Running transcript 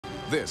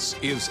This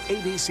is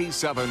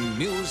ABC7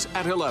 News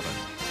at 11,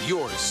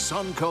 your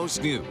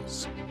Suncoast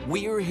News.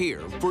 We're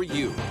here for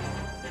you.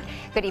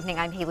 Good evening,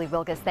 I'm Haley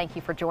Wilgus. Thank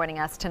you for joining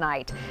us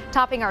tonight.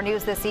 Topping our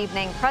news this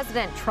evening,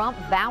 President Trump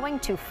vowing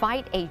to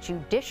fight a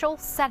judicial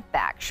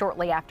setback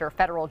shortly after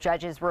federal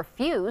judges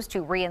refused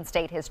to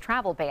reinstate his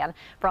travel ban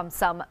from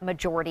some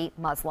majority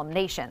Muslim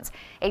nations.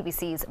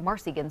 ABC's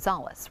Marcy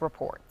Gonzalez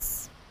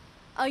reports.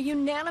 A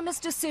unanimous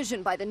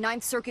decision by the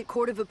Ninth Circuit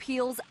Court of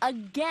Appeals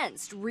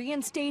against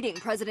reinstating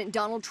President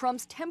Donald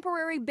Trump's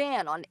temporary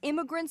ban on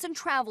immigrants and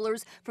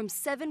travelers from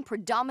 7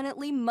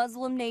 predominantly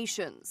Muslim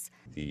nations.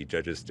 The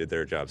judges did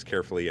their jobs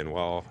carefully and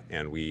well,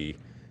 and we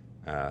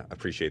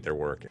appreciate their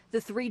work.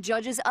 The 3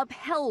 judges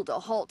upheld a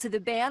halt to the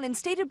ban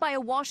instated by a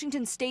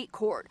Washington state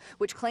court,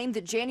 which claimed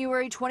the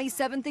January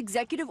 27th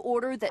executive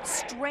order that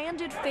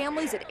stranded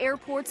families at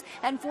airports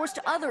and forced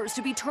others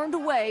to be turned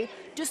away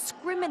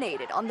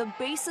discriminated on the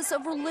basis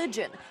of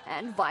religion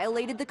and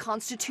violated the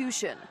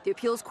Constitution. The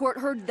appeals court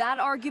heard that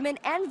argument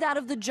and that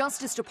of the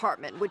Justice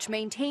Department, which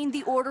maintained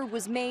the order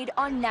was made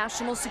on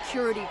national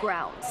security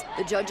grounds.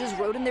 The judges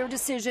wrote in their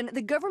decision,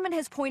 the government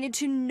has pointed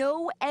to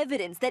no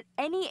evidence that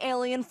any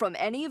alien from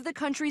any of the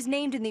countries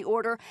named in the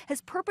order has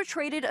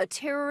perpetrated a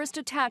terrorist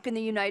attack in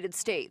the United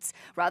States.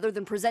 Rather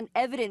than present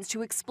evidence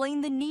to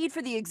explain the need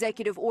for the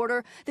executive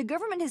order, the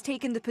government has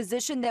taken the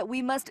position that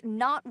we must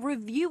not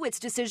review its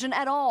decision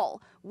at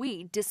all.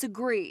 We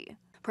disagree.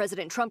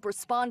 President Trump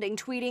responding,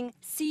 tweeting,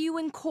 "See you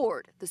in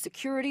court. The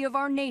security of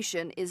our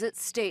nation is at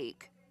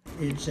stake."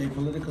 It's a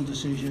political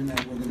decision, and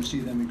we're going to see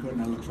them in court,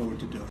 and I look forward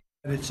to doing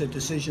it. It's a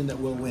decision that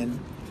will win,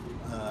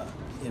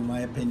 in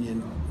my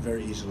opinion,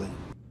 very easily.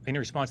 In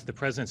response to the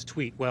president's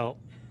tweet, well,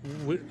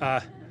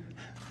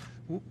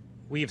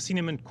 we have seen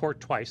him in court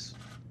twice,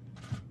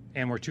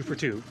 and we're 2 for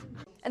 2.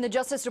 And the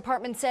Justice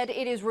Department said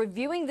it is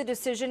reviewing the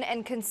decision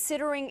and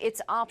considering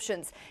its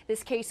options.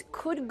 This case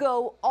could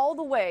go all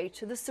the way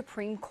to the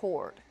Supreme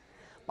Court.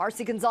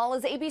 Marcy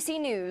Gonzalez, ABC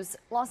News,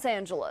 Los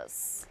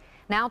Angeles.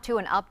 Now to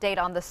an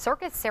update on the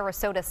Circus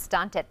Sarasota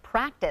stunt at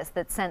practice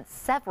that sent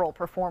several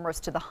performers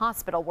to the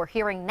hospital. We're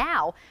hearing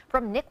now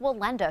from Nick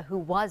Wallenda, who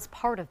was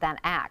part of that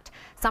act.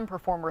 Some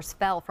performers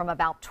fell from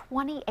about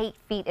 28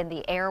 feet in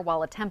the air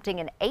while attempting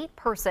an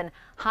 8-person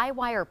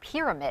high-wire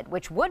pyramid,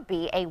 which would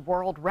be a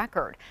world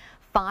record.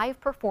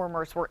 5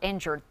 performers were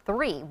injured,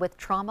 3 with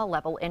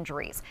trauma-level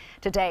injuries.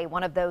 Today,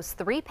 one of those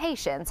 3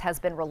 patients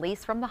has been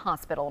released from the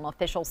hospital, and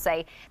officials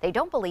say they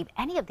don't believe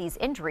any of these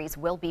injuries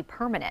will be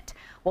permanent.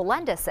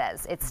 Wallenda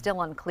says it's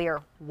still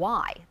unclear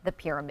why the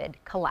pyramid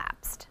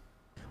collapsed.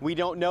 We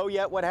don't know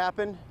yet what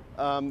happened.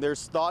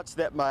 There's thoughts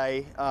that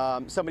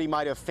somebody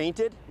might have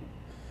fainted.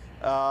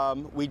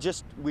 We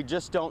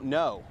just don't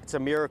know. It's a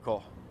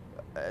miracle.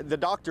 The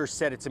doctors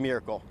said it's a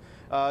miracle.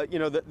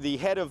 The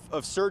head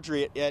of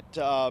surgery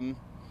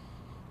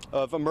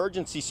of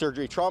emergency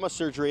surgery, trauma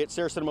surgery at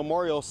Sarasota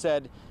Memorial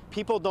said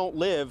people don't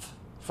live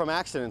from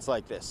accidents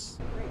like this.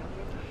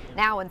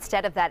 Now,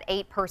 instead of that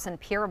 8-person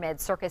pyramid,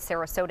 Circus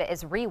Sarasota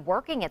is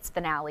reworking its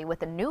finale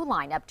with a new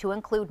lineup to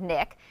include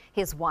Nick,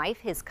 his wife,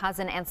 his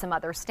cousin, and some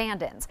other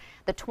stand-ins.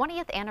 The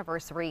 20th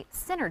anniversary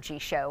Synergy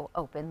show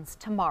opens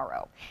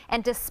tomorrow.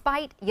 And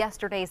despite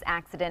yesterday's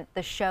accident,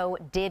 the show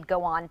did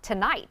go on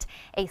tonight.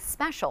 A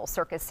special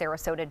Circus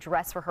Sarasota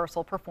dress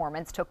rehearsal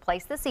performance took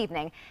place this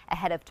evening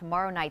ahead of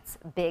tomorrow night's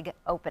big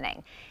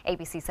opening.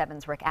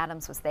 ABC7's Rick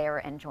Adams was there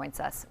and joins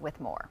us with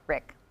more.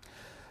 Rick.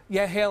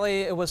 Yeah,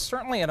 Haley, it was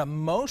certainly an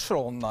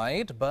emotional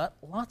night, but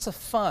lots of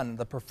fun.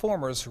 The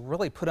performers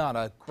really put on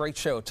a great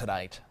show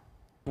tonight.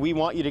 We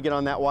want you to get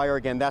on that wire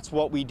again. That's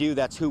what we do.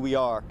 That's who we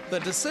are. The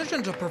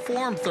decision to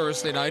perform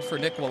Thursday night for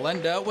Nick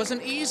Wallenda was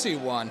an easy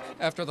one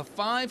after the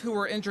 5 who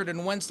were injured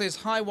in Wednesday's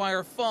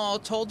high-wire fall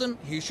told him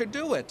he should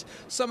do it.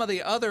 Some of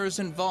the others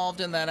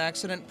involved in that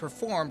accident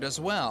performed as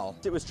well.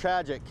 It was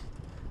tragic.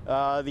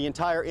 The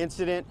entire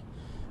incident,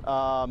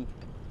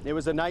 it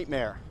was a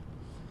nightmare.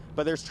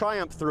 But there's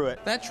triumph through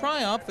it. That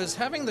triumph is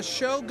having the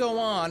show go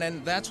on,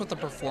 and that's what the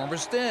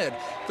performers did.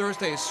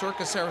 Thursday's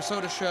Circus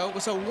Sarasota show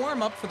was a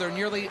warm-up for their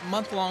nearly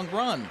month-long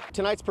run.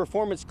 Tonight's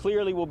performance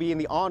clearly will be in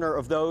the honor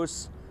of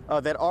those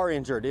that are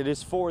injured. It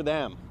is for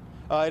them.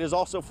 It is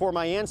also for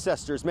my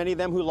ancestors, many of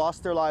them who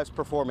lost their lives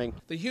performing.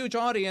 The huge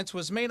audience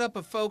was made up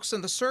of folks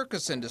in the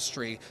circus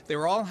industry. They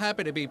were all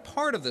happy to be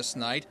part of this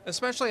night,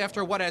 especially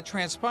after what had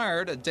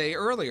transpired a day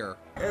earlier.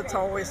 It's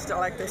always,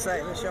 like they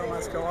say, the show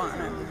must go on,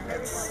 and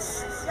it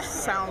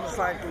sounds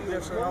like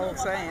just an old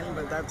saying,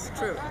 but that's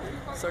true.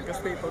 Circus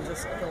people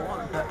just go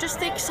on. Just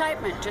the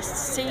excitement, just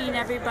seeing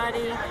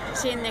everybody,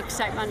 seeing the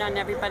excitement on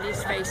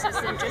everybody's faces,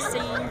 and just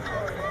seeing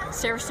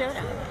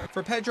Sarasota.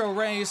 For Pedro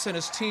Reyes and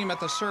his team at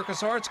the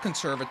Circus Arts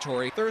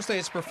Conservatory,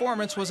 Thursday's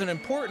performance was an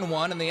important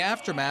one in the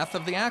aftermath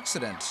of the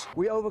accident.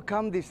 We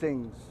overcome these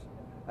things,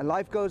 and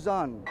life goes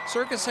on.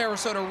 Circus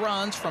Sarasota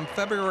runs from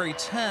February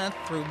 10th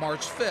through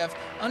March 5th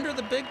under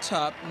the big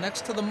top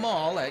next to the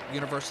mall at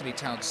University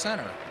Town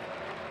Center.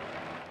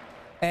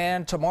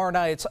 And tomorrow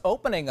night's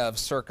opening of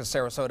Circus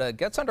Sarasota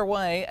gets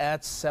underway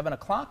at 7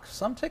 o'clock.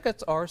 Some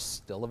tickets are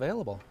still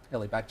available.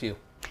 Haley, back to you.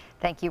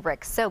 Thank you,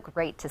 Rick. So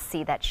great to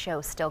see that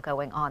show still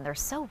going on. They're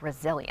so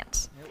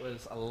resilient. It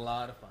was a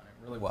lot of fun.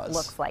 It really was.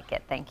 Looks like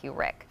it. Thank you,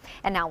 Rick.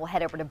 And now we'll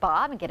head over to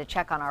Bob and get a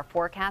check on our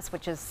forecast,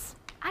 which is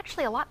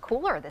actually a lot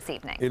cooler this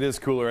evening. It is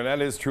cooler, and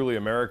that is truly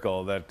a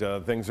miracle that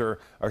things are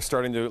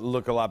starting to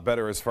look a lot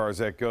better as far as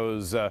that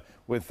goes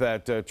with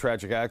that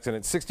tragic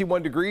accident.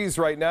 61 degrees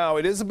right now.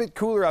 It is a bit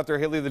cooler out there,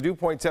 Haley. The dew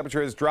point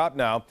temperature has dropped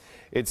now.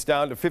 It's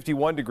down to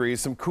 51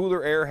 degrees. Some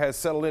cooler air has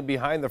settled in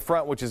behind the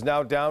front, which is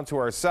now down to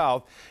our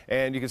south.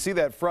 And you can see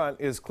that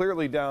front is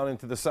clearly down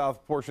into the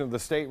south portion of the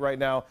state right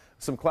now.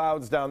 Some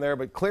clouds down there,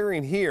 but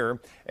clearing here.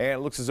 And it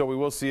looks as though we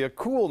will see a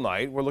cool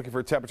night. We're looking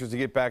for temperatures to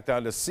get back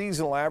down to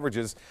seasonal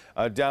averages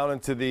down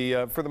into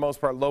the, for the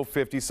most part, low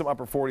 50s, some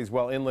upper 40s,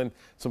 well inland.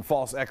 Some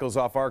false echoes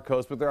off our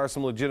coast, but there are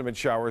some legitimate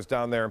showers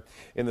down there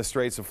in the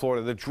Straits of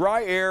Florida. The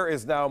dry air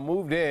is now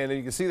moved in, and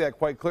you can see that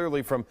quite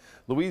clearly from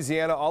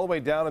Louisiana all the way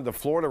down into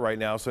Florida right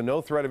now, so no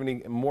threat of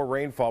any more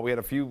rainfall. We had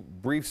a few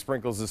brief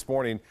sprinkles this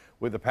morning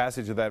with the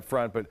passage of that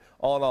front, but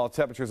all in all,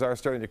 temperatures are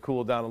starting to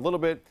cool down a little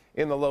bit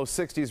in the low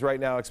 60s right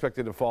now,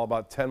 expected to fall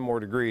about 10 more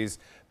degrees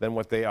than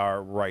what they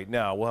are right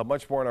now. We'll have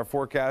much more in our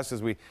forecast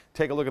as we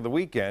take a look at the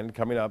weekend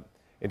coming up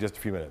in just a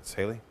few minutes.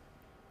 Haley?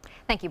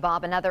 Thank you,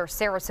 Bob. Another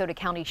Sarasota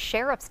County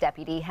Sheriff's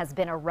deputy has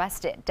been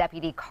arrested.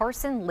 Deputy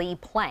Carson Lee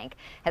Plank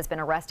has been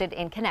arrested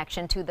in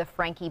connection to the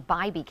Frankie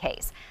Bybee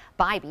case.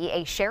 Bybee,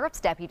 a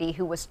sheriff's deputy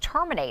who was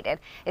terminated,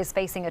 is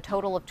facing a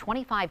total of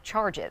 25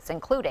 charges,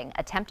 including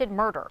attempted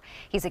murder.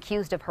 He's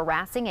accused of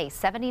harassing a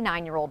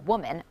 79-year-old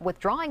woman,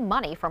 withdrawing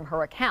money from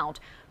her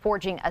account,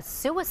 forging a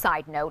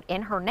suicide note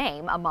in her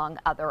name, among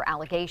other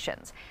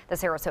allegations. The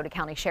Sarasota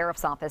County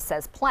Sheriff's Office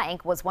says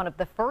Plank was one of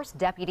the first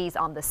deputies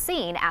on the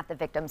scene at the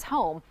victim's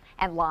home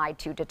and lied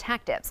to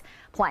detectives.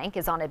 Plank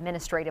is on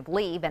administrative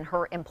leave, and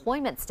her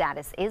employment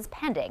status is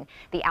pending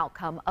the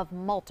outcome of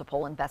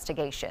multiple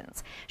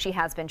investigations. She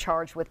has been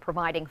charged with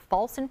providing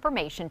false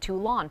information to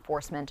law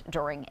enforcement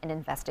during an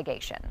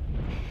investigation.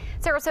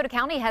 Sarasota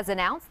County has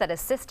announced that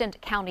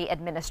Assistant County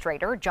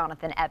Administrator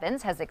Jonathan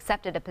Evans has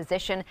accepted a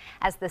position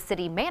as the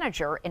city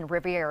manager in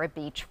Riviera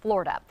Beach,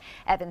 Florida.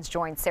 Evans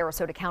joined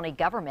Sarasota County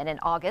government in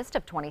August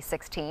of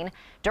 2016.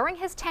 During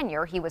his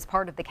tenure, he was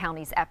part of the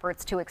county's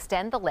efforts to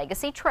extend the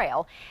Legacy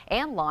Trail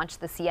and launch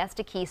the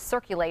Siesta Key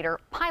Circulator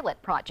pilot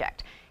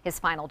project. His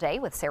final day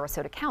with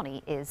Sarasota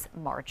County is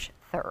March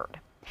 3rd.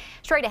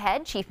 Straight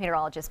ahead, Chief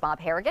Meteorologist Bob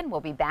Harrigan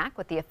will be back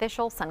with the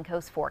official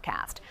Suncoast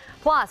forecast.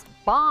 Plus,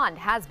 bond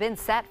has been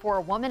set for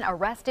a woman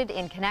arrested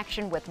in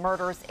connection with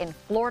murders in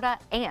Florida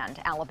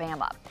and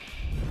Alabama.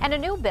 And a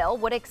new bill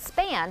would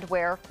expand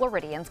where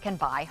Floridians can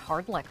buy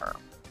hard liquor.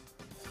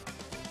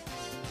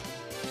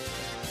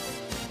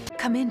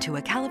 Come into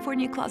a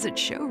California Closet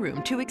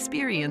showroom to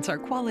experience our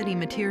quality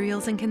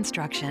materials and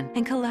construction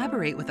and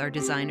collaborate with our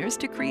designers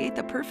to create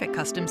the perfect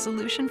custom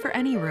solution for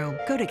any room.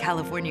 Go to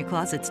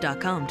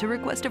CaliforniaClosets.com to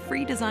request a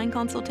free design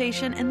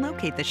consultation and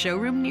locate the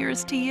showroom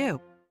nearest to you.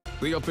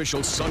 The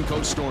official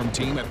Suncoast Storm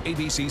team at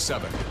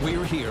ABC7.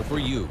 We're here for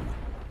you.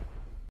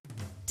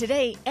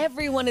 Today,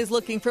 everyone is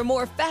looking for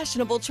more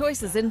fashionable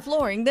choices in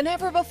flooring than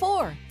ever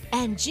before.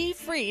 And G.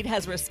 Fried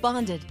has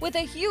responded with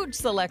a huge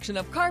selection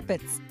of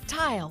carpets,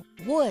 tile,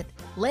 wood,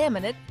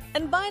 laminate,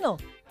 and vinyl.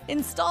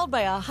 Installed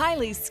by a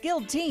highly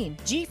skilled team,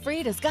 G.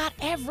 Fried has got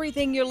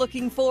everything you're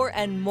looking for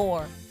and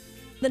more.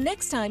 The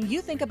next time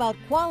you think about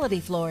quality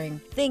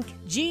flooring, think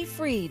G.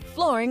 Fried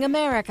Flooring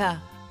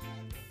America.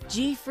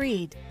 G.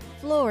 Fried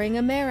Flooring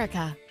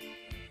America.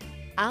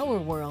 Our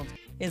world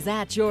is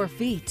at your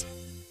feet.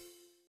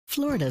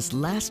 Florida's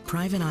last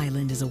private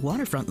island is a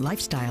waterfront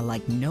lifestyle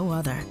like no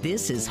other.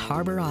 This is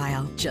Harbor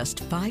Isle, just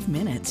 5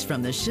 minutes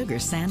from the sugar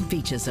sand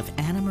beaches of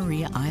Anna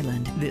Maria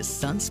Island. This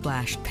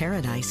sun-splashed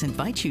paradise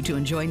invites you to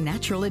enjoy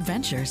natural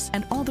adventures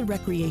and all the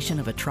recreation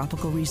of a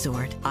tropical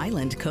resort.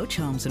 Island coach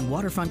homes and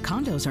waterfront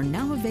condos are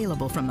now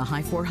available from the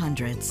high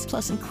 400s,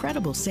 plus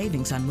incredible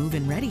savings on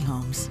move-in ready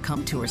homes.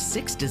 Come tour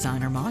 6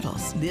 designer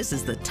models. This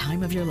is the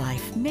time of your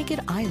life. Make it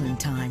island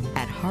time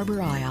at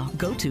Harbor Isle.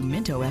 Go to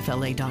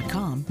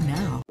mintofla.com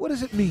now. What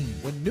does it mean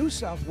when New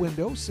South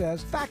Window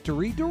says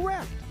Factory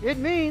Direct? It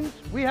means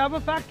we have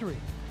a factory.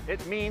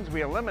 It means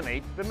we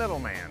eliminate the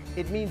middleman.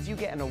 It means you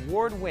get an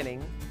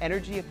award-winning,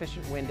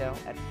 energy-efficient window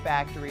at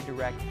factory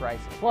direct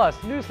pricing. Plus,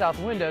 New South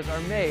windows are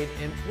made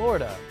in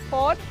Florida.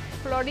 Fort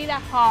Florida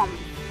Home.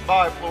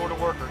 By Florida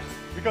workers.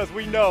 Because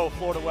we know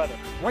Florida weather.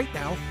 Right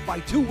now,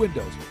 buy 2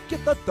 windows,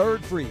 get the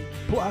 3rd free,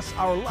 plus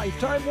our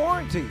lifetime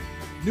warranty.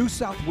 New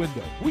South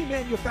Window. We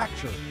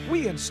manufacture,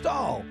 we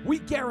install, we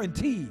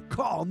guarantee.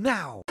 Call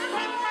now.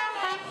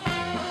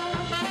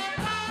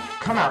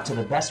 Come out to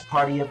the best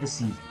party of the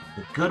season,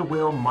 the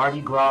Goodwill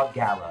Mardi Gras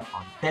Gala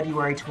on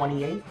February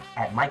 28th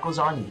at Michael's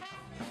on E.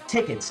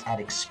 Tickets at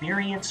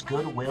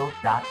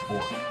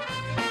experiencegoodwill.org.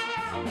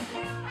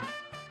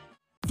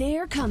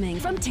 They're coming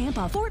from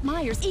Tampa, Fort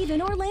Myers,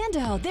 even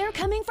Orlando. They're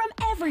coming from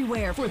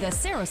everywhere for the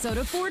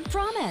Sarasota Ford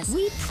Promise.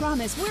 We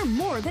promise we're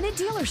more than a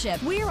dealership.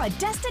 We're a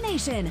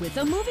destination with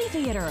a movie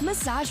theater,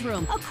 massage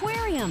room,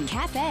 aquarium,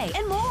 cafe,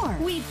 and more.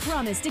 We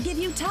promise to give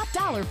you top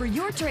dollar for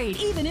your trade,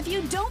 even if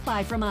you don't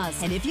buy from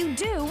us. And if you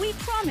do, we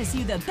promise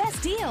you the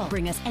best deal.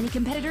 Bring us any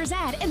competitor's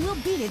ad and we'll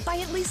beat it by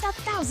at least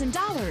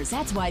 $1,000.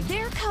 That's why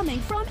they're coming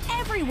from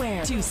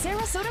everywhere to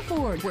Sarasota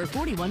Ford, where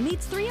 41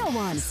 meets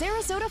 301.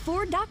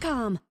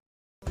 SarasotaFord.com.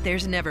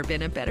 There's never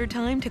been a better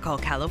time to call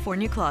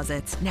California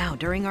Closets. Now,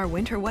 during our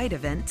Winter White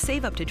event,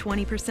 save up to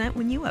 20%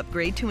 when you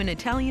upgrade to an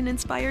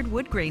Italian-inspired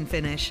wood grain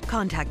finish.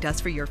 Contact us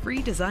for your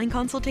free design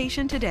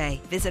consultation today.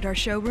 Visit our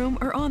showroom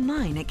or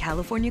online at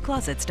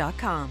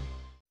CaliforniaClosets.com.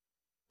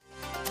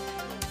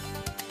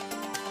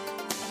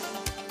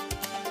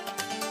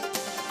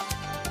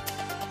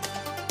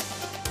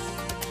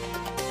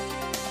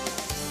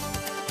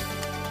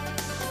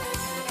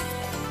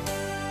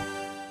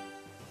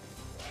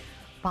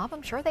 Bob,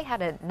 I'm sure they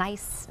had a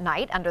nice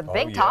night under the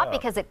big top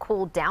because it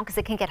cooled down, because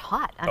it can get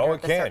hot under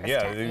the circus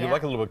tent. You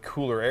like a little bit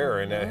cooler air,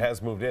 and it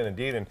has moved in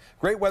indeed. And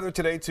great weather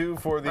today too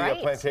for the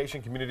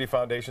Plantation Community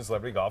Foundation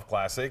Celebrity Golf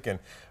Classic, and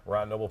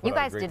Ron Noble put on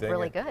a great thing. You guys did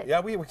really good.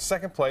 Yeah, we were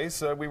second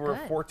place. We were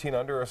 14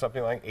 under or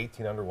something, like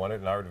 18 under, won it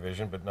in our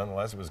division, but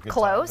nonetheless it was good.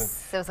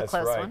 Close. It was a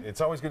close one.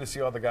 It's always good to see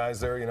all the guys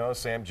there. You know,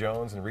 Sam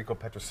Jones and Rico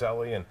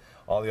Petroselli and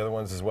all the other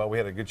ones as well. We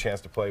had a good chance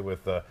to play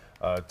with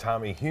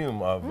Tommy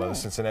Hume of the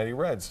Cincinnati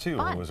Reds too,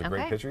 who was a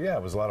great pitcher. Yeah,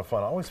 it was a lot of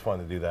fun. Always fun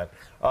to do that.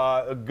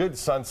 A good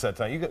sunset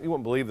tonight. You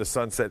wouldn't believe the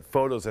sunset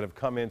photos that have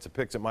come into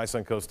pics at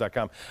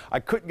mysuncoast.com. I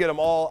couldn't get them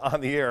all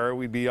on the air.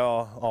 We'd be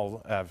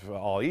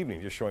all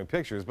evening just showing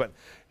pictures. But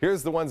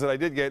here's the ones that I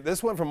did get.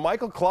 This one from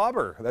Michael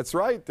Klauber. That's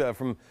right,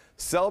 from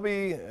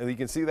Selby. You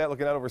can see that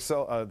looking out over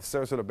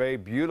Sarasota Bay.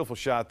 Beautiful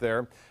shot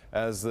there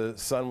as the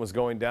sun was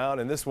going down.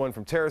 And this one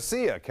from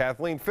Terracea,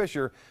 Kathleen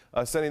Fisher,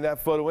 sending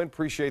that photo in.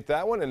 Appreciate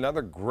that one.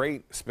 Another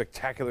great,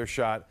 spectacular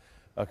shot.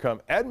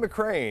 Come Ed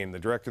McCrane, the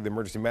director of the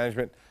Emergency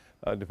Management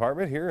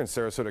Department here in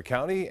Sarasota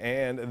County.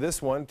 And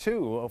this one,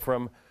 too,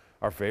 from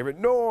our favorite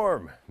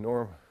Norm.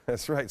 Norm,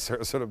 that's right,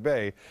 Sarasota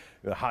Bay,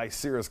 the high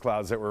cirrus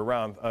clouds that were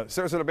around.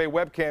 Sarasota Bay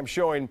webcam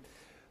showing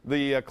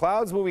the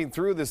clouds moving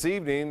through this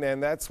evening,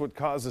 and that's what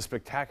caused a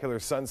spectacular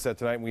sunset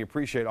tonight. And we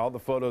appreciate all the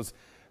photos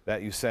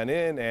that you sent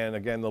in. And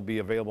again, they'll be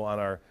available on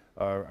our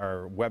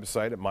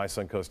website at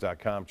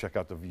mysuncoast.com. Check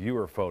out the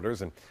viewer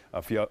photos and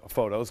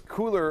photos.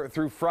 Cooler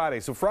through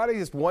Friday. So Friday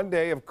is one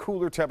day of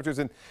cooler temperatures,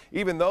 and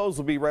even those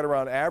will be right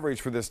around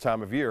average for this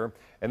time of year.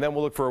 And then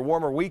we'll look for a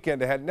warmer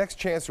weekend ahead. Next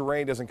chance of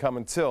rain doesn't come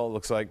until, it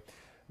looks like,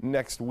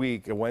 next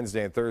week,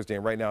 Wednesday and Thursday.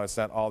 And right now, it's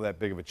not all that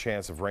big of a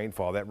chance of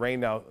rainfall. That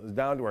rain now is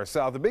down to our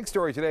south. The big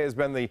story today has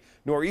been the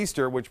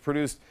nor'easter, which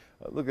produced,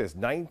 look at this,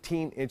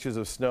 19 inches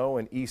of snow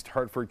in East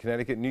Hartford,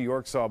 Connecticut. New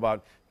York saw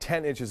about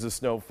 10 inches of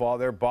snowfall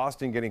there.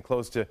 Boston getting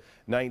close to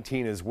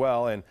 19 as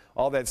well. And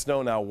all that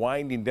snow now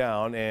winding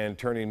down and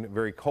turning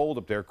very cold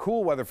up there.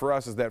 Cool weather for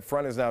us as that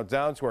front is now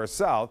down to our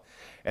south.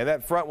 And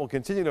that front will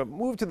continue to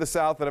move to the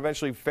south and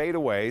eventually fade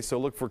away. So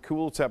look for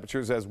cool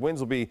temperatures as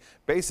winds will be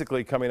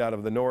basically coming out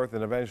of the north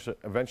and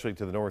eventually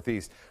to the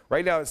northeast.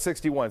 Right now it's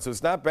 61, so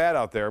it's not bad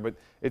out there, but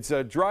it's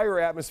a drier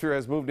atmosphere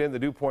has moved in. The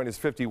dew point is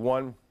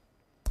 51.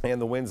 And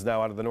the winds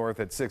now out of the north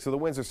at 6. So the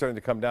winds are starting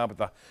to come down, but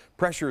the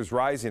pressure is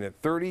rising at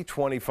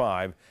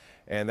 30-25,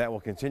 and that will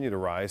continue to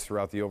rise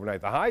throughout the overnight.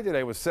 The high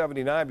today was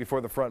 79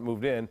 before the front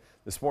moved in.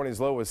 This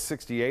morning's low was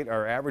 68.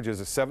 Our average is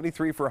a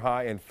 73 for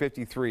high and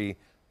 53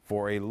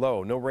 for a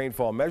low. No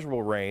rainfall,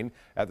 measurable rain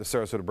at the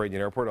Sarasota Brayton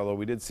Airport, although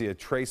we did see a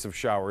trace of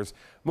showers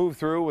move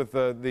through with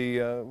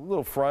the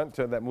little front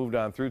that moved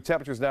on through.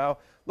 Temperatures now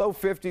low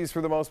 50s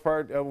for the most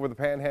part over the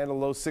Panhandle,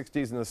 low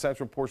 60s in the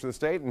central portion of the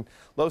state, and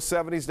low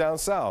 70s down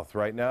south.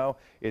 Right now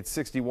it's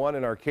 61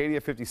 in Arcadia,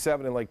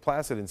 57 in Lake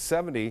Placid, and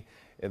 70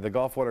 in the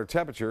Gulf water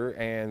temperature,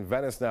 and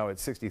Venice now at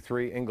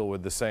 63,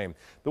 Inglewood the same.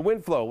 The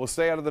wind flow will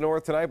stay out of the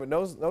north tonight, but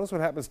notice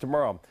what happens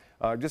tomorrow.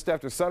 Just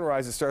after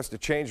sunrise, it starts to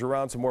change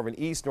around to more of an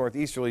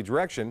east-northeasterly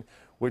direction,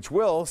 which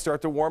will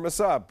start to warm us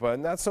up.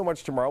 Not so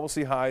much tomorrow. We'll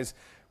see highs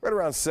right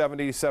around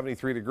 70,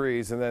 73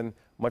 degrees, and then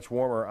much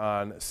warmer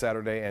on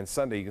Saturday and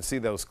Sunday. You can see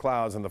those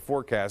clouds in the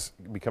forecast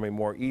becoming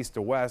more east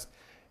to west,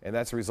 and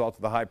that's a result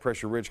of the high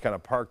pressure ridge kind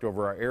of parked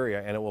over our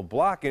area, and it will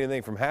block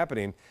anything from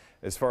happening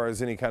as far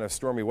as any kind of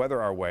stormy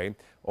weather our way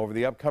over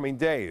the upcoming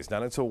days.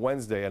 Not until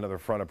Wednesday another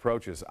front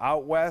approaches.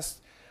 Out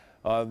west,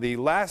 the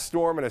last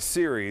storm in a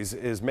series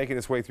is making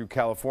its way through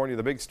California.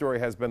 The big story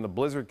has been the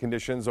blizzard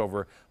conditions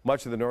over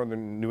much of the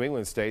northern New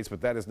England states,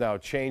 but that is now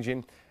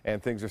changing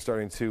and things are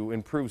starting to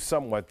improve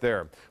somewhat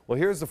there. Well,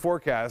 here's the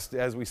forecast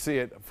as we see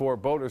it for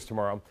boaters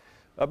tomorrow.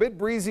 A bit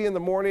breezy in the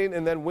morning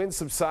and then wind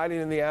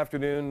subsiding in the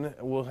afternoon.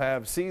 We'll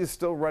have seas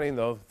still running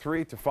though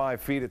 3 to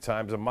 5 feet at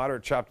times, a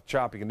moderate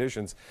choppy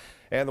conditions.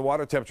 And the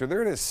water temperature,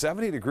 there it is,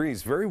 70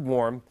 degrees, very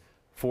warm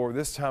for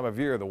this time of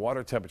year. The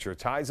water temperature,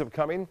 tides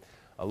upcoming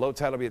A low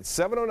tide will be at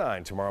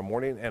 7:09 tomorrow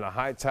morning, and a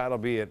high tide will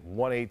be at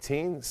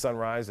 1:18.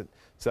 Sunrise at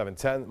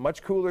 7:10.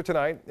 Much cooler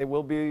tonight. It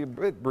will be a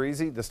bit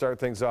breezy to start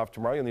things off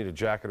tomorrow. You'll need a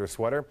jacket or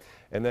sweater.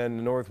 And then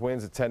the north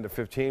winds at 10 to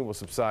 15 will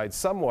subside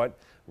somewhat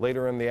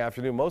later in the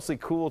afternoon. Mostly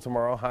cool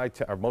tomorrow,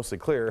 mostly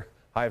clear,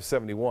 high of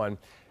 71.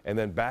 And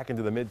then back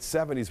into the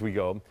mid-70s we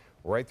go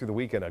right through the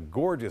weekend. A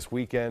gorgeous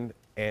weekend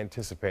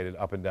anticipated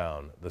up and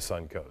down the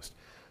Sun Coast.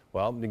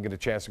 Well, didn't get a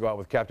chance to go out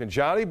with Captain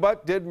Johnny,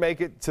 but did make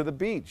it to the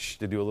beach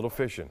to do a little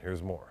fishing.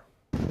 Here's more.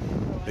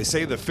 They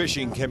say the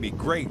fishing can be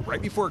great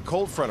right before a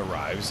cold front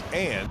arrives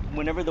and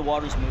whenever the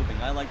water's moving.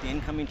 I like the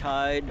incoming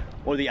tide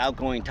or the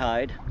outgoing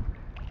tide,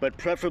 but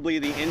preferably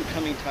the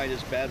incoming tide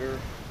is better.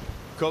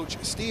 Coach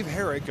Steve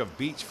Herrick of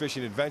Beach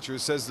Fishing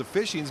Adventures says the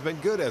fishing's been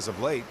good as of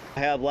late.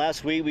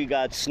 Last week we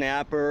got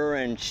snapper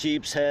and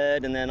sheep's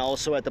head, and then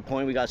also at the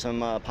point we got some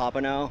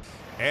pompano.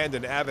 And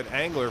an avid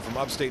angler from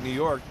upstate New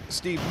York,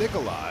 Steve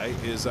Nicolai,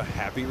 is a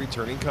happy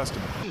returning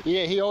customer.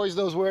 Yeah, he always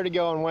knows where to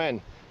go and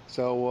when.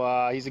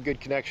 So he's a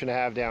good connection to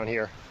have down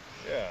here.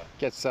 Yeah.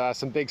 Gets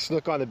some big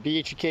snook on the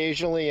beach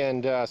occasionally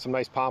and some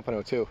nice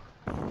pompano too.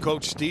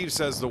 Coach Steve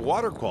says the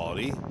water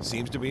quality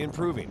seems to be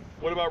improving.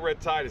 What about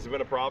red tide? Has it been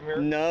a problem here?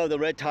 No, the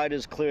red tide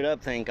has cleared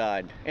up, thank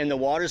God. And the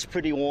water's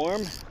pretty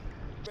warm.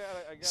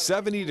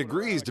 70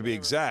 degrees to be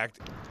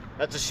exact.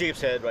 That's a sheep's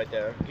head right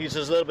there. He's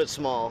just a little bit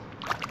small.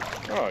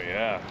 Oh,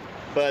 yeah.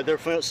 But they're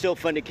still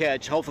fun to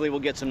catch. Hopefully we'll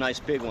get some nice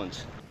big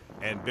ones.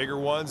 And bigger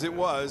ones it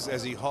was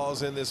as he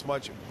hauls in this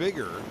much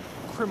bigger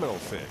criminal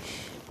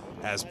fish,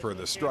 as per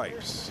the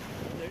stripes.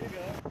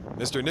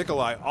 Mr.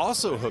 Nicolai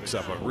also hooks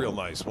up a real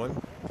nice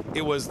one.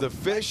 It was the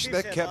fish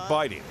that kept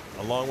biting,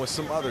 along with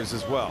some others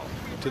as well,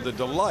 to the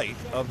delight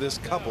of this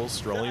couple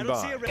strolling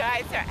by. You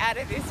guys are out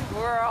of this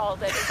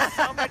world, and it's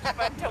so much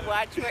fun to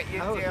watch what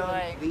you're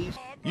doing.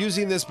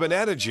 Using this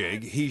banana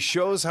jig, he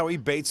shows how he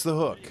baits the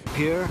hook.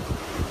 Here,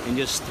 and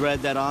just thread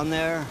that on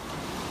there.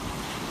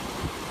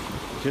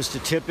 Just to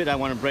tip it, I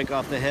want to break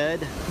off the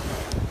head.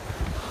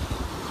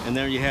 And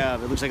there you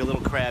have, it looks like a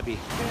little crabby.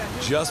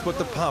 Just what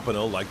the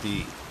pompano like to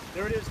eat.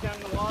 There it is down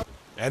in the water.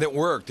 And it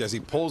worked as he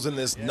pulls in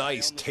this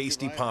nice,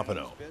 tasty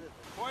pompano.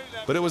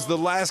 But it was the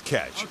last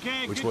catch,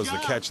 which was the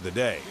catch of the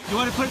day. You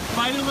want to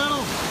bite a little?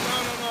 No,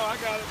 I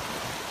got it.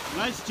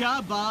 Nice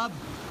job, Bob.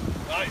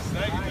 Nice,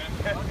 thank you, man.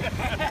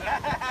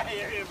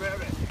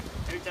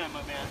 Anytime,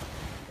 my man.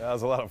 That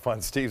was a lot of fun.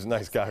 Steve's a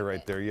nice guy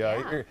right there.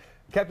 Yeah.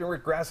 Captain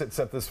Rick Grassett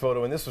sent this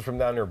photo, and this was from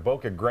down near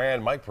Boca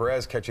Grande. Mike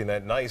Perez catching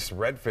that nice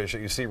redfish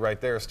that you see right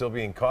there, still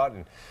being caught.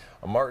 And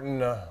Martin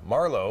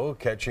Marlowe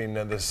catching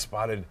this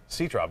spotted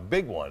sea trout,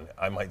 big one,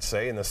 I might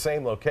say, in the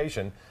same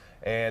location.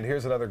 And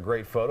here's another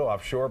great photo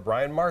offshore.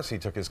 Brian Marcy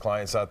took his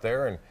clients out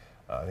there, and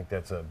I think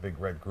that's a big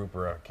red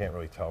grouper. I can't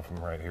really tell from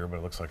right here, but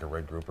it looks like a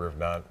red grouper. If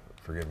not,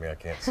 forgive me, I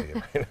can't see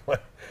it.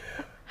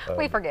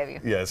 We forgive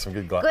you. Yeah, some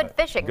good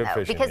fishing, good though,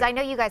 fishing, because yeah. I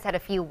know you guys had a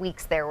few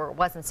weeks there where it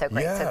wasn't so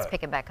great, so it's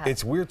picking back up.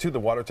 It's weird, too. The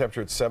water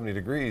temperature at 70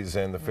 degrees,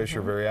 and the fish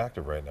are very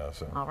active right now.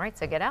 So. All right,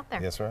 so get out there.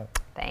 Yes, right.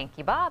 Thank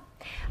you, Bob.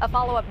 A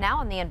follow-up now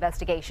on the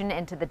investigation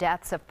into the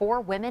deaths of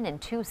 4 women in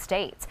 2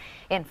 states.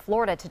 In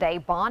Florida today,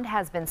 bond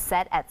has been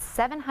set at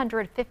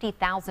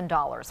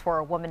 $750,000 for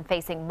a woman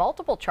facing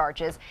multiple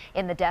charges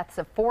in the deaths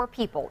of 4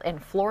 people in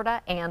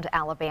Florida and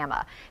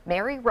Alabama.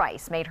 Mary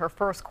Rice made her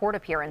first court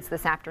appearance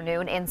this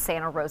afternoon in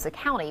Santa Rosa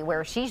County,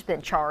 where she's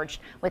been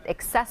charged with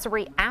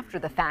accessory after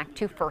the fact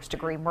to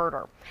first-degree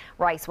murder.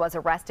 Rice was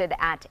arrested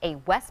at a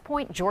West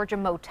Point, Georgia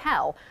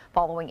motel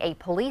following a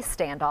police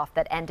standoff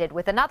that ended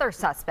with another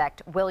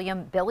suspect,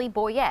 William Billy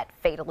Boyette,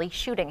 fatally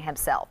shooting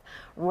himself.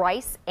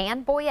 Rice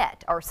and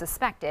Boyette are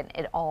suspected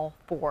in all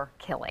 4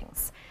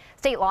 killings.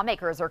 State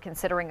lawmakers are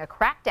considering a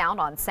crackdown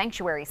on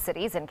sanctuary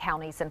cities and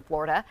counties in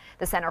Florida.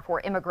 The Center for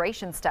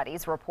Immigration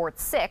Studies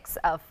reports 6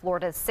 of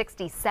Florida's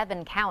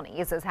 67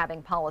 counties as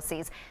having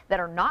policies that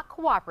are not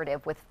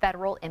cooperative with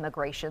federal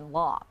immigration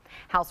law.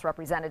 House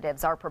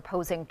representatives are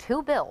proposing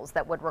 2 bills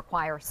that would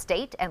require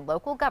state and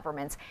local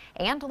governments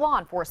and law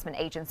enforcement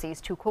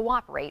agencies to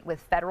cooperate with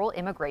federal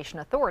immigration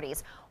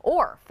authorities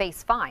or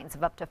face fines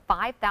of up to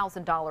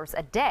 $5,000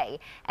 a day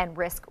and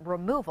risk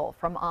removal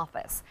from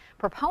office.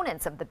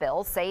 Proponents of the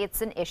bill say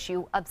it's an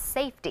issue of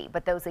safety,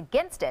 but those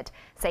against it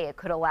say it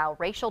could allow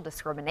racial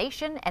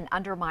discrimination and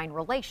undermine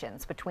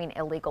relations between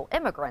illegal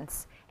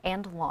immigrants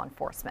and law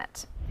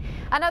enforcement.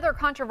 Another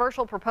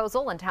controversial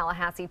proposal in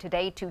Tallahassee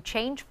today to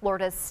change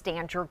Florida's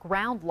Stand Your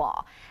Ground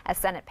law. A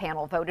Senate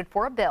panel voted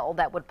for a bill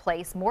that would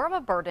place more of a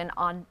burden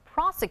on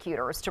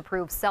prosecutors to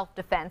prove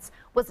self-defense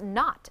was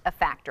not a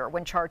factor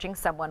when charging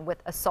someone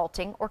with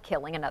assaulting or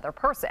killing another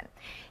person.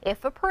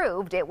 If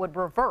approved, it would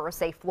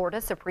reverse a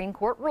Florida Supreme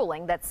Court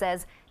ruling that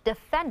says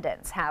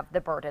defendants have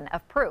the burden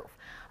of proof.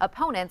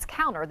 Opponents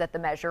counter that the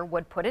measure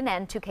would put an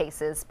end to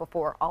cases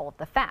before all of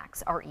the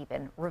facts are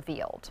even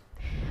revealed.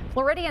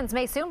 Floridians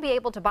may soon be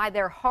able to buy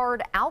their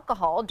hard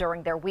alcohol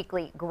during their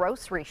weekly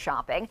grocery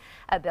shopping.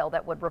 A bill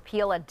that would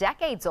repeal a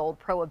decades-old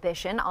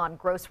prohibition on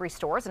grocery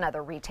stores and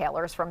other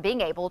retailers from being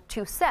able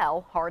to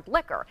sell hard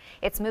liquor.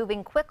 It's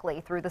moving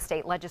quickly through the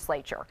state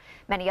legislature.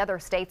 Many other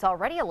states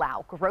already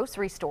allow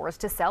grocery stores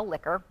to sell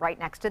liquor right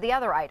next to the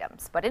other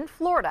items. But in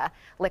Florida,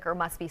 liquor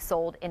must be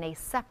sold in a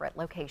separate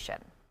location.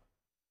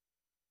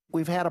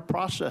 We've had a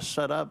process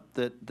set up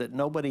that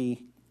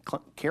nobody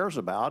cares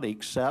about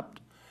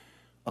except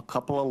a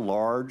couple of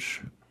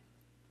large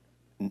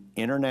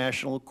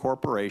international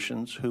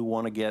corporations who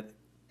want to get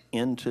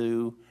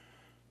into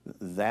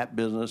that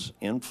business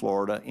in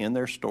Florida in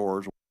their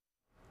stores.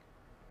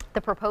 The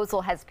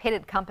proposal has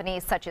pitted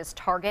companies such as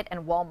Target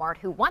and Walmart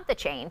who want the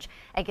change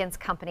against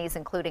companies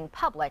including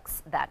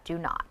Publix that do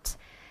not.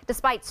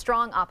 Despite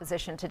strong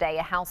opposition today,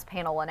 a House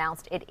panel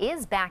announced it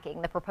is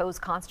backing the proposed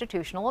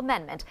constitutional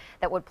amendment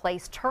that would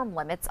place term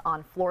limits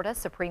on Florida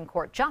Supreme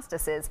Court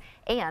justices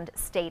and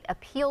state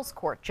appeals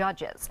court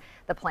judges.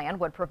 The plan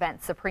would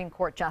prevent Supreme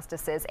Court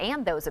justices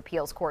and those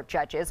appeals court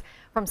judges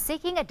from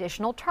seeking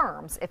additional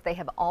terms if they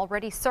have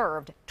already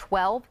served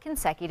 12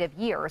 consecutive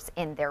years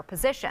in their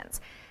positions.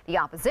 The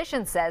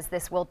opposition says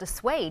this will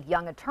dissuade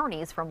young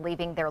attorneys from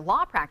leaving their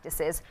law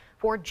practices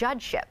for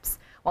judgeships,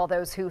 while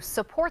those who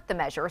support the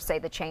measure say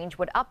the change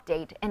would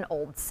update an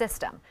old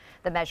system.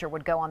 The measure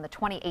would go on the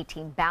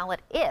 2018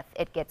 ballot if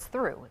it gets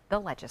through the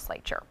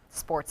legislature.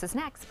 Sports is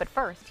next, but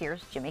first,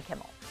 here's Jimmy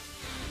Kimmel.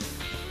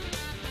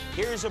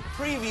 Here's a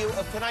preview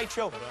of tonight's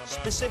show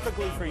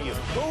specifically for you.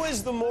 Who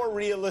is the more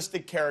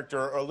realistic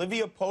character,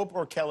 Olivia Pope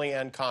or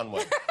Kellyanne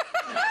Conway?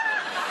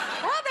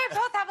 Well, they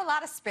both have a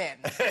lot of spin.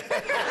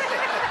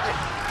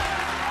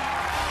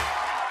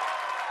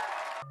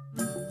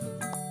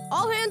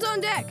 All hands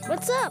on deck.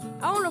 What's up?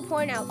 I want to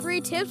point out 3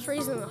 tips for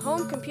using the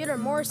home computer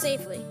more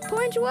safely.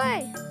 Point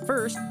away.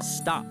 First,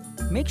 stop.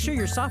 Make sure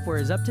your software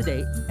is up to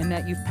date and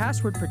that you've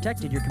password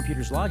protected your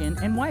computer's login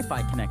and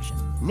Wi-Fi connection.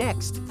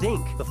 Next,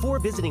 think before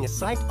visiting a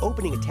site,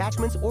 opening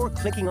attachments, or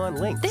clicking on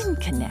links. Then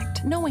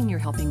connect, knowing you're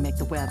helping make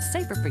the web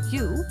safer for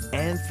you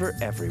and for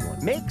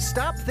everyone. Make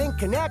Stop, Think,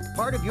 Connect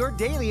part of your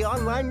daily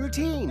online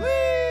routine.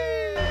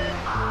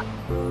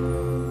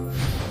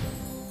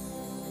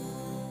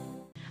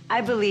 I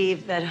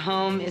believe that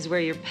home is where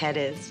your pet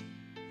is.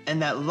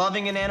 And that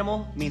loving an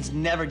animal means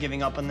never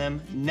giving up on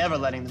them, never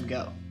letting them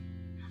go.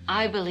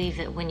 I believe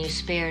that when you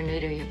spay or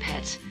neuter your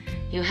pets,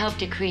 you help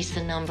decrease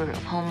the number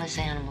of homeless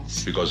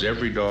animals. Because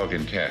every dog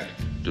and cat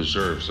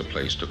deserves a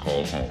place to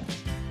call home.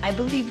 I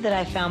believe that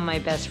I found my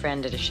best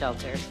friend at a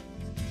shelter.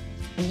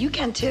 And you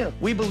can too.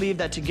 We believe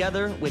that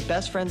together with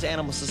Best Friends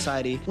Animal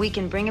Society, we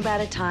can bring about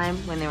a time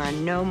when there are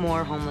no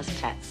more homeless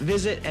pets.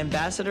 Visit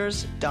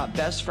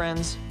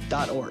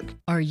ambassadors.bestfriends.org.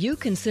 Are you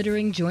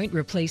considering joint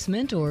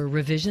replacement or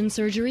revision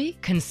surgery?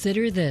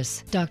 Consider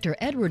this. Dr.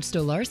 Edward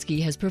Stolarski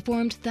has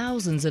performed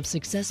thousands of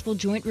successful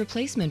joint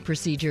replacement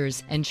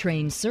procedures and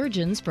trained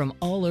surgeons from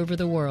all over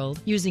the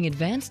world. Using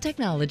advanced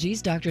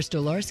technologies, Dr.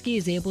 Stolarski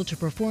is able to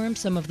perform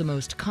some of the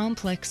most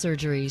complex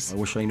surgeries. I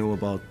wish I knew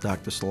about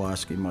Dr.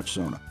 Stolarski much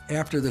sooner.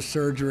 After the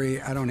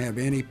surgery, I don't have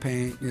any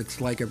pain.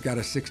 It's like I've got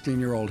a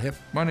 16-year-old hip.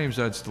 My name's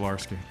Ed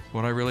Stolarski.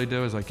 What I really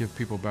do is I give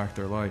people back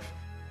their life.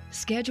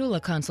 Schedule a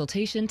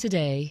consultation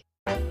today.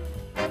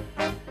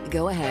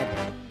 Go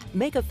ahead.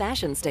 Make a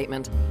fashion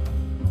statement.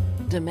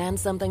 Demand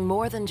something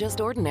more than just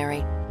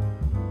ordinary.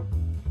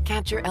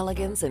 Capture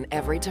elegance in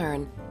every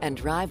turn and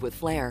drive with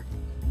flair.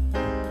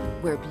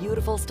 Where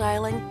beautiful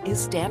styling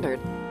is standard.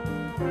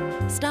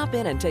 Stop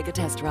in and take a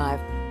test drive.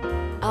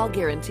 I'll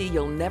guarantee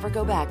you'll never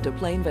go back to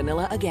plain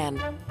vanilla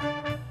again.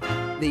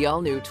 The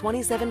all-new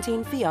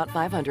 2017 Fiat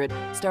 500,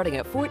 starting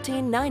at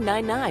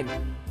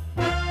 $14,999.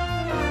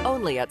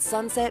 Only at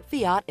Sunset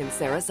Fiat in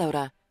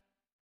Sarasota.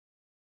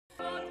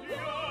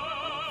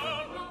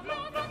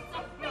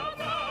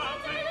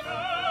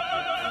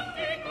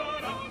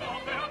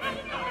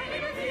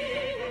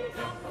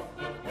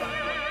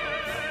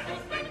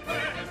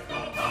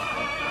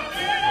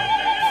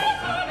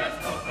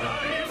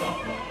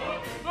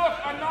 Look,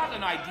 I'm not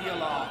an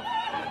ideologue.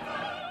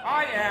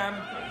 I am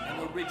an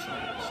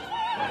originalist.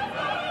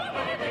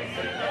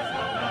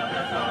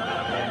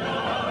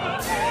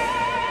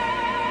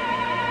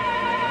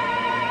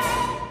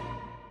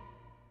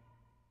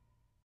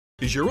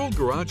 Is your old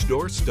garage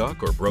door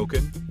stuck or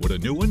broken? Would a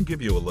new one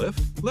give you a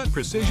lift? Let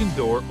Precision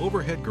Door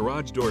Overhead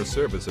Garage Door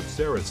Service of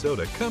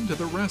Sarasota come to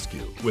the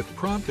rescue with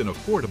prompt and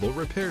affordable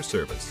repair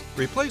service.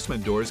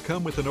 Replacement doors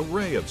come with an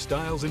array of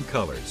styles and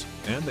colors,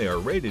 and they are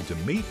rated to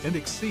meet and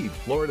exceed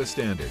Florida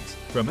standards.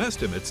 From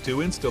estimates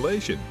to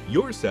installation,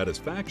 your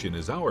satisfaction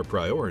is our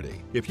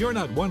priority. If you're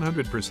not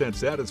 100%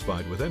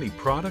 satisfied with any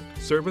product,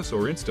 service,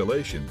 or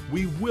installation,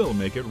 we will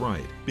make it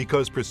right,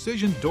 because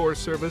Precision Door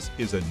Service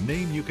is a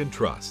name you can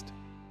trust.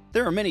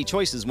 There are many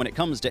choices when it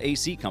comes to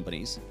AC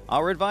companies.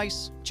 Our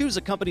advice? Choose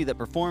a company that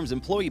performs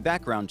employee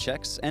background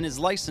checks and is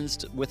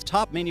licensed with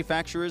top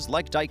manufacturers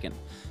like Daikin.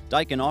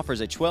 Daikin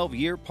offers a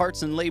 12-year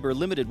parts and labor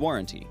limited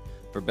warranty.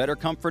 For better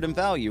comfort and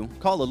value,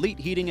 call Elite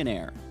Heating and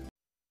Air.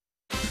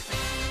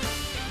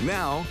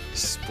 Now,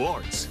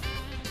 sports.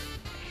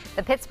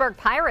 The Pittsburgh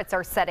Pirates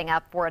are setting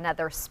up for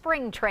another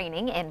spring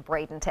training in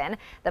Bradenton.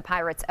 The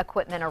Pirates'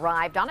 equipment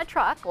arrived on a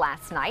truck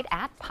last night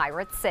at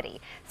Pirate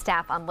City.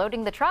 Staff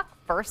unloading the truck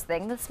first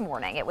thing this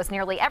morning. It was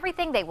nearly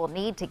everything they will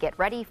need to get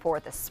ready for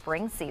the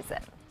spring season.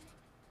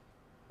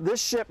 This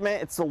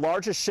shipment, it's the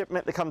largest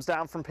shipment that comes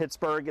down from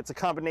Pittsburgh. It's a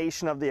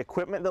combination of the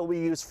equipment that we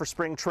use for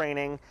spring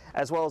training,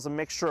 as well as a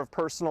mixture of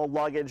personal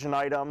luggage and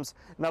items,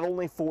 not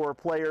only for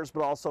players,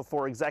 but also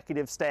for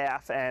executive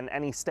staff and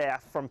any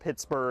staff from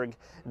Pittsburgh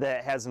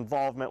that has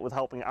involvement with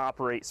helping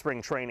operate spring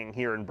training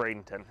here in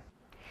Bradenton.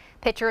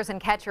 Pitchers and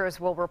catchers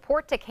will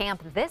report to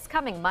camp this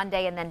coming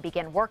Monday and then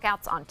begin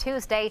workouts on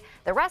Tuesday.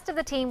 The rest of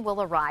the team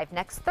will arrive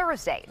next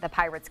Thursday. The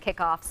Pirates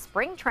kick off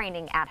spring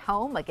training at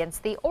home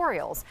against the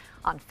Orioles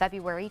on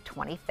February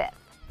 25th.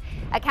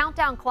 A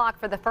countdown clock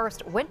for the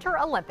first Winter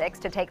Olympics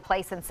to take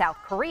place in South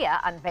Korea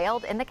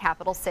unveiled in the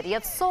capital city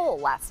of Seoul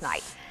last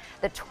night.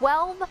 The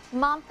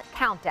 12-month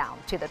countdown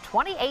to the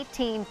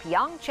 2018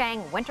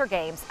 Pyeongchang Winter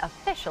Games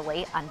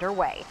officially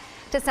underway.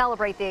 To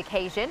celebrate the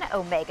occasion,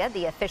 Omega,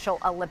 the official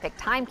Olympic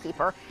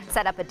timekeeper,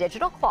 set up a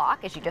digital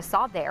clock, as you just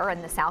saw there,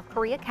 in the South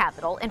Korea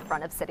capital in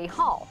front of City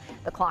Hall.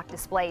 The clock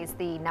displays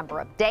the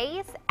number of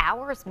days,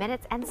 hours,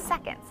 minutes, and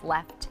seconds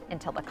left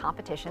until the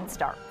competition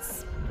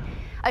starts.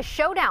 A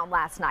showdown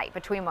last night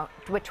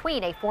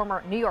between a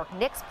former New York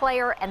Knicks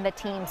player and the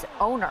team's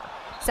owner.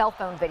 Cell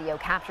phone video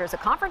captures a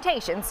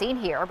confrontation seen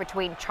here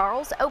between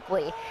Charles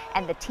Oakley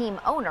and the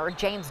team owner,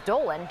 James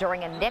Dolan,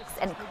 during a Knicks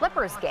and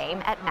Clippers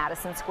game at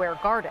Madison Square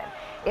Garden.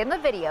 In the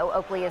video,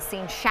 Oakley is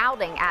seen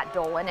shouting at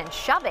Dolan and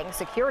shoving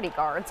security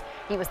guards.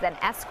 He was then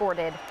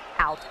escorted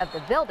out of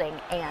the building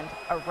and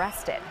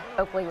arrested.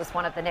 Oakley was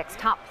one of the Knicks'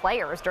 top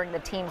players during the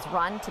team's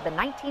run to the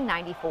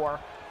 1994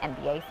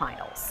 NBA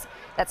Finals.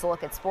 That's a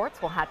look at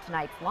sports. We'll have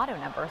tonight's lotto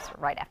numbers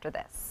right after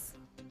this.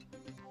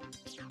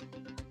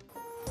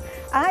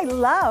 I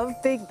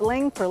love big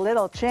bling for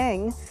little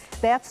Ching.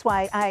 That's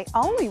why I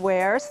only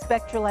wear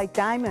Spectralite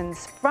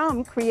diamonds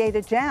from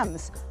Created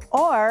Gems.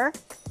 Or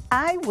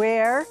I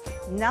wear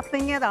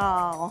nothing at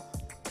all.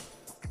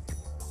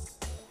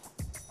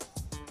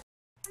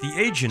 The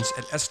agents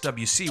at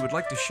SWC would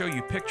like to show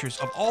you pictures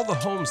of all the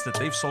homes that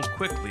they've sold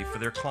quickly for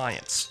their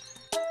clients.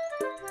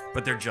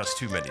 But they're just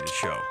too many to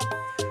show.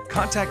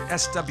 Contact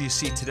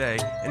SWC today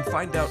and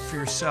find out for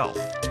yourself.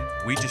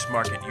 We just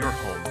market your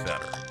home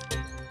better.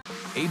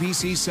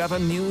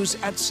 ABC7 News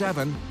at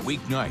 7,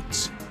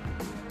 weeknights.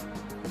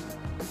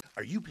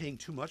 Are you paying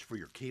too much for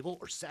your cable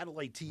or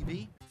satellite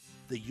TV?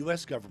 The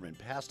U.S. government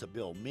passed a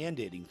bill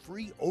mandating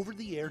free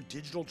over-the-air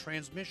digital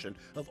transmission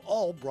of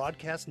all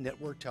broadcast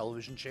network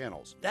television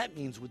channels. That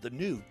means with the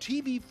new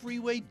TV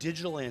Freeway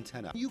digital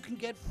antenna, you can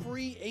get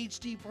free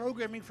HD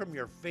programming from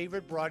your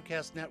favorite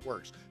broadcast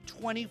networks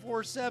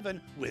 24/7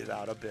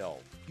 without a bill.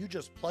 You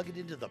just plug it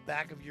into the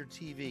back of your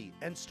TV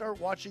and start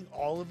watching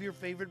all of your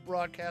favorite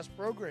broadcast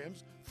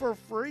programs for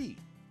free.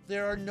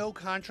 There are no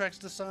contracts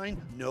to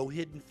sign, no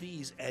hidden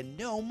fees, and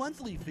no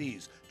monthly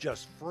fees.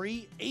 Just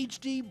free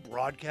HD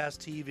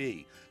broadcast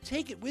TV.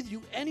 Take it with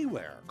you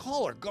anywhere.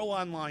 Call or go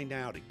online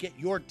now to get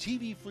your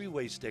TV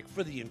Freeway stick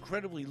for the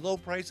incredibly low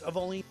price of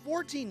only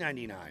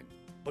 $14.99.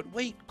 But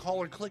wait, call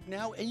or click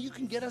now and you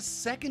can get a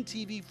second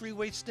TV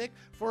Freeway stick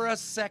for a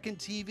second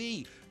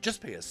TV.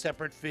 Just pay a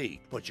separate fee,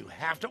 but you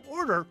have to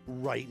order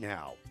right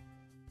now.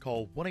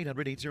 Call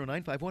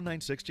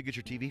 1-800-809-5196 to get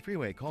your TV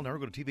Freeway. Call now or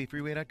go to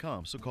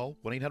tvfreeway.com. So call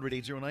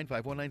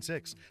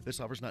 1-800-809-5196.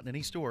 This offer's not in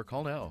any store.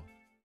 Call now.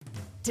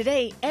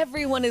 Today,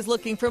 everyone is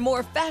looking for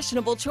more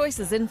fashionable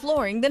choices in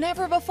flooring than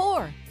ever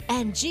before.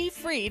 And G.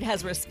 Fried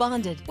has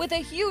responded with a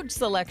huge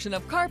selection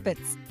of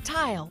carpets,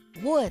 tile,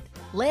 wood,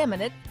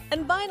 laminate,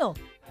 and vinyl.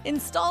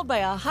 Installed by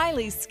a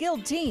highly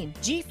skilled team,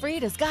 G.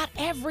 Fried has got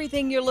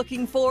everything you're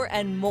looking for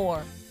and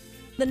more.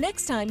 The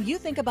next time you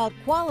think about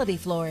quality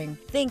flooring,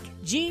 think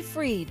G.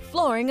 Fried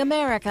Flooring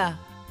America.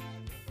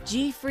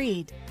 G.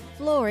 Fried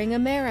Flooring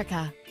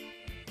America.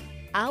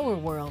 Our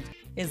world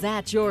is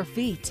at your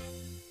feet.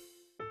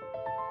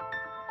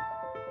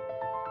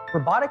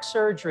 Robotic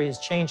surgery is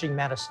changing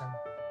medicine.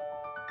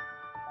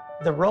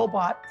 The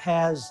robot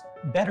has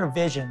better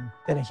vision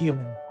than a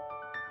human.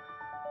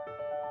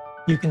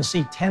 You can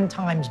see 10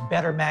 times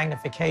better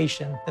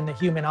magnification than the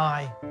human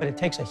eye, but it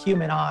takes a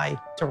human eye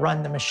to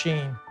run the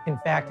machine. In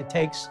fact, it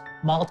takes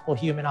multiple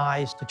human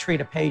eyes to treat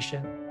a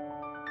patient.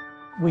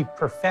 We've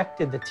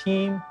perfected the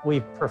team,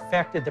 we've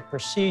perfected the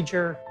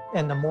procedure,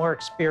 and the more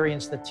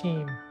experienced the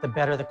team, the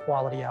better the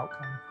quality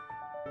outcome.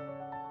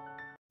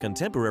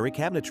 Contemporary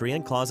Cabinetry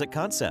and Closet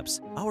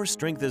Concepts. Our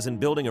strength is in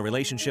building a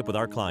relationship with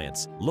our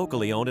clients.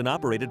 Locally owned and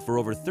operated for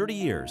over 30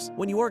 years.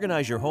 When you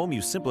organize your home, you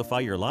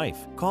simplify your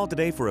life. Call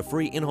today for a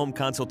free in-home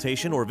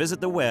consultation or visit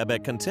the web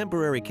at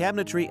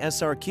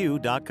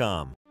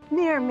contemporarycabinetry.srq.com.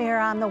 Mirror, mirror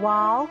on the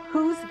wall,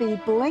 who's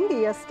the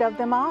blingiest of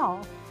them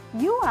all?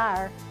 You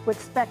are, with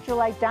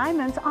Spectralite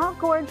diamonds, all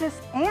gorgeous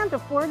and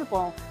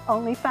affordable.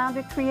 Only found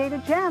at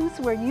Created Gems,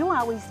 where you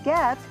always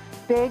get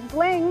big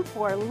bling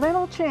for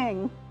little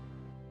Ching.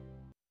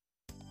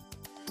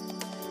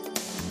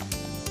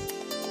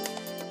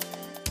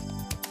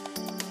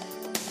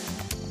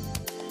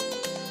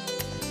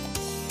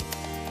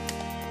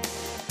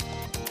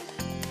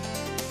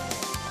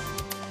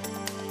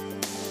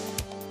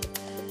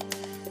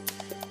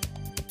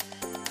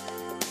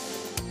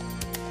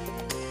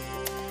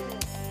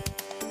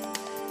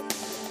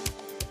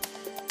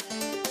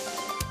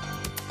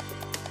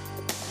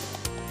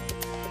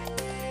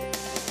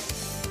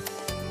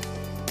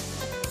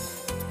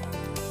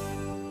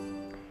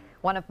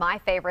 One of my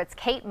favorites,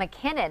 Kate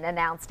McKinnon,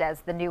 announced as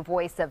the new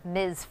voice of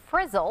Ms.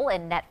 Frizzle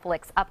in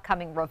Netflix's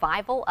upcoming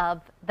revival of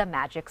The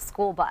Magic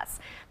School Bus.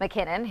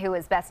 McKinnon, who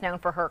is best known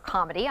for her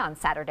comedy on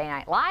Saturday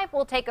Night Live,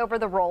 will take over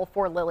the role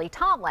for Lily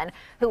Tomlin,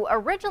 who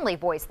originally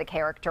voiced the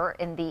character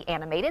in the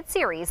animated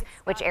series,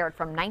 which aired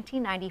from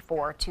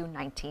 1994 to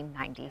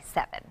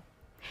 1997.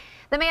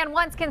 The man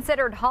once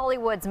considered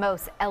Hollywood's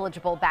most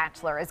eligible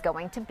bachelor is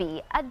going to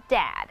be a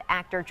dad.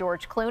 Actor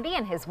George Clooney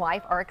and his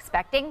wife are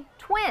expecting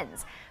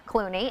twins.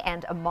 Clooney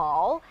and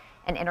Amal,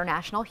 an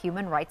international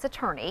human rights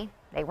attorney,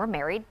 they were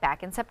married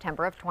back in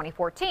September of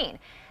 2014.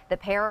 The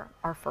pair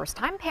are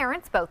first-time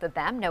parents, both of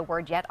them. No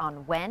word yet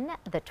on when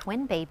the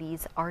twin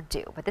babies are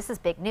due. But this is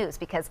big news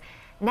because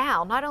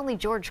now not only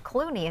George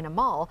Clooney and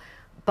Amal,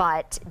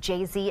 but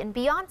Jay-Z and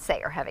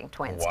Beyonce are having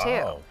twins too.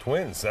 Wow,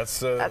 twins.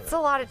 That's a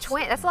lot of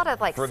twins. That's a lot of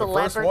like for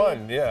celebrity. For the first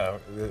one, yeah,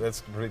 that's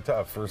pretty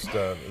tough. First,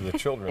 the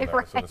children,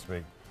 Right. so to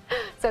speak.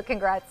 So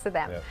congrats to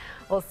them. Yeah.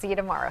 We'll see you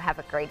tomorrow. Have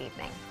a great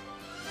evening.